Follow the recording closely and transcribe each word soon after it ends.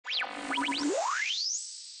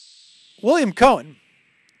William Cohen,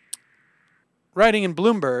 writing in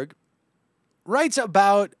Bloomberg, writes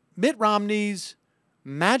about Mitt Romney's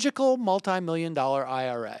magical multi-million-dollar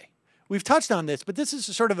IRA. We've touched on this, but this is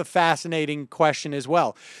sort of a fascinating question as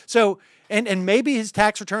well. So, and maybe his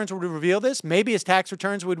tax returns would reveal this. Maybe his tax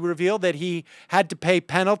returns would reveal that he had to pay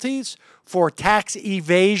penalties for tax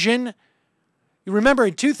evasion. You remember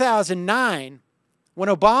in 2009, when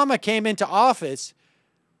Obama came into office,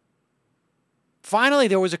 finally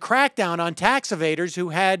there was a crackdown on tax evaders who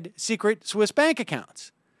had secret Swiss bank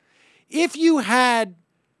accounts. If you had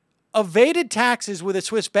evaded taxes with a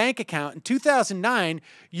Swiss bank account in 2009,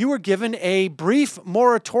 you were given a brief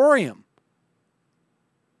moratorium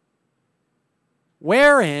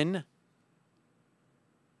wherein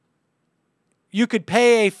you could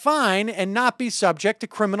pay a fine and not be subject to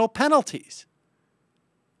criminal penalties.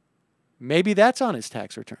 Maybe that's on his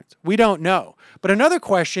tax returns. We don't know. But another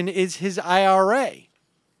question is his IRA.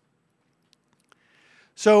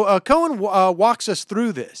 So Cohen walks us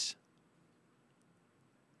through this.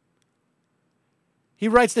 He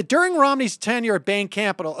writes that during Romney's tenure at Bain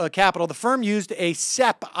Capital, the firm used a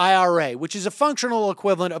SEP IRA, which is a functional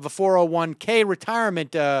equivalent of a 401k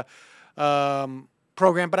retirement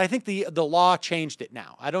program, but I think the law changed it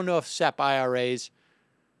now. I don't know if SEP IRAs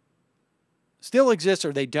still exist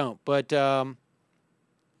or they don't, but the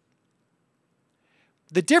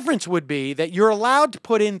difference would be that you're allowed to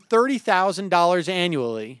put in $30,000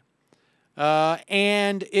 annually,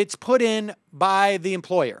 and it's put in by the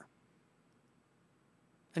employer.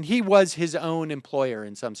 And he was his own employer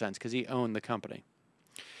in some sense because he owned the company.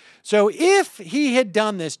 So if he had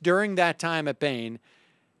done this during that time at Bain,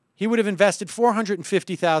 he would have invested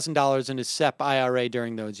 $450,000 in his SEP IRA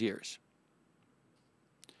during those years.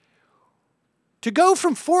 To go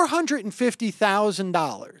from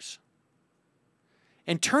 $450,000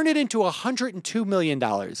 and turn it into $102 million,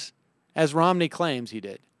 as Romney claims he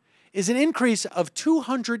did, is an increase of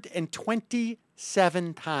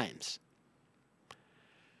 227 times.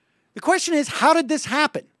 The question is, how did this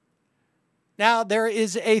happen? Now, there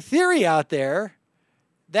is a theory out there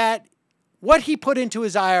that what he put into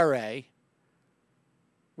his IRA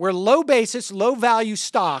were low basis, low value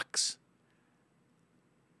stocks,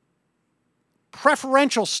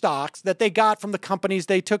 preferential stocks that they got from the companies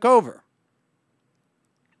they took over.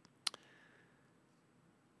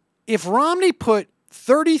 If Romney put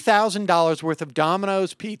 $30,000 worth of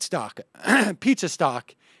Domino's pizza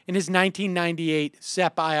stock in his 1998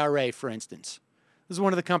 SEP IRA, for instance. This is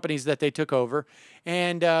one of the companies that they took over.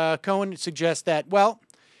 And Cohen suggests that, well,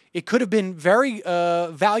 it could have been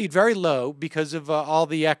valued very low because of all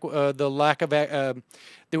the lack of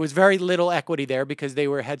there was very little equity there because they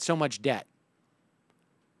had so much debt.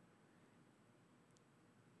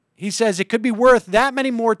 He says it could be worth that many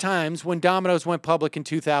more times when Domino's went public in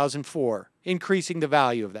 2004, increasing the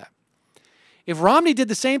value of that. If Romney did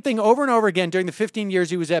the same thing over and over again during the 15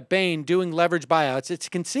 years he was at Bain doing leverage buyouts, it's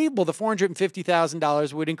conceivable the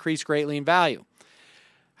 $450,000 would increase greatly in value.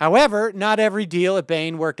 However, not every deal at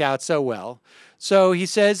Bain worked out so well. So he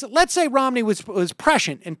says, let's say Romney was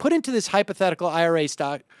prescient and put into this hypothetical IRA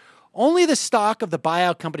stock only the stock of the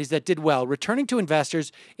buyout companies that did well, returning to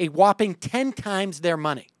investors a whopping 10 times their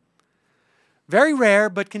money. Very rare,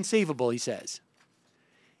 but conceivable, he says.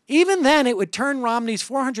 Even then, it would turn Romney's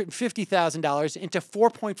 $450,000 into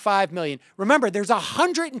 $4.5 million. Remember, there's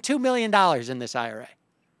 $102 million in this IRA.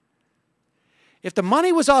 If the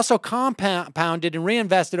money was also compounded and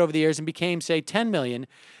reinvested over the years and became, say, $10 million,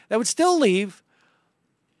 that would still leave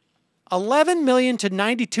 $11 million to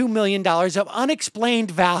 $92 million of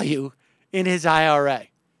unexplained value in his IRA.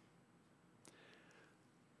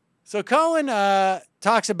 So Cohen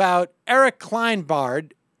talks about Eric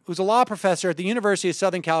Kleinbard, who's a law professor at the University of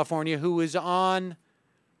Southern California, who was on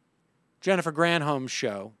Jennifer Granholm's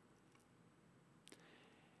show.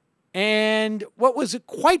 And what was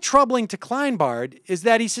quite troubling to Kleinbard is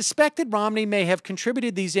that he suspected Romney may have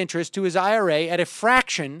contributed these interests to his IRA at a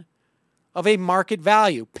fraction of a market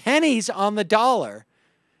value, pennies on the dollar,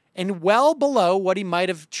 and well below what he might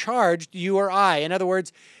have charged you or I. In other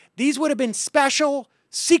words, these would have been special,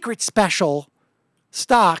 secret special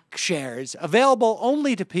stock shares available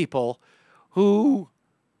only to people who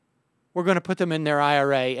were going to put them in their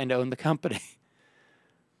IRA and own the company.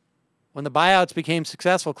 When the buyouts became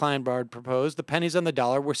successful, Kleinbard proposed, the pennies on the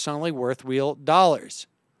dollar were suddenly worth real dollars.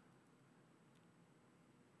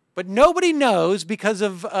 But nobody knows because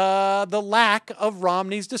of the lack of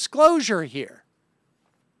Romney's disclosure here.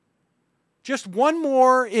 Just one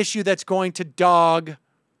more issue that's going to dog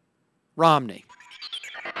Romney.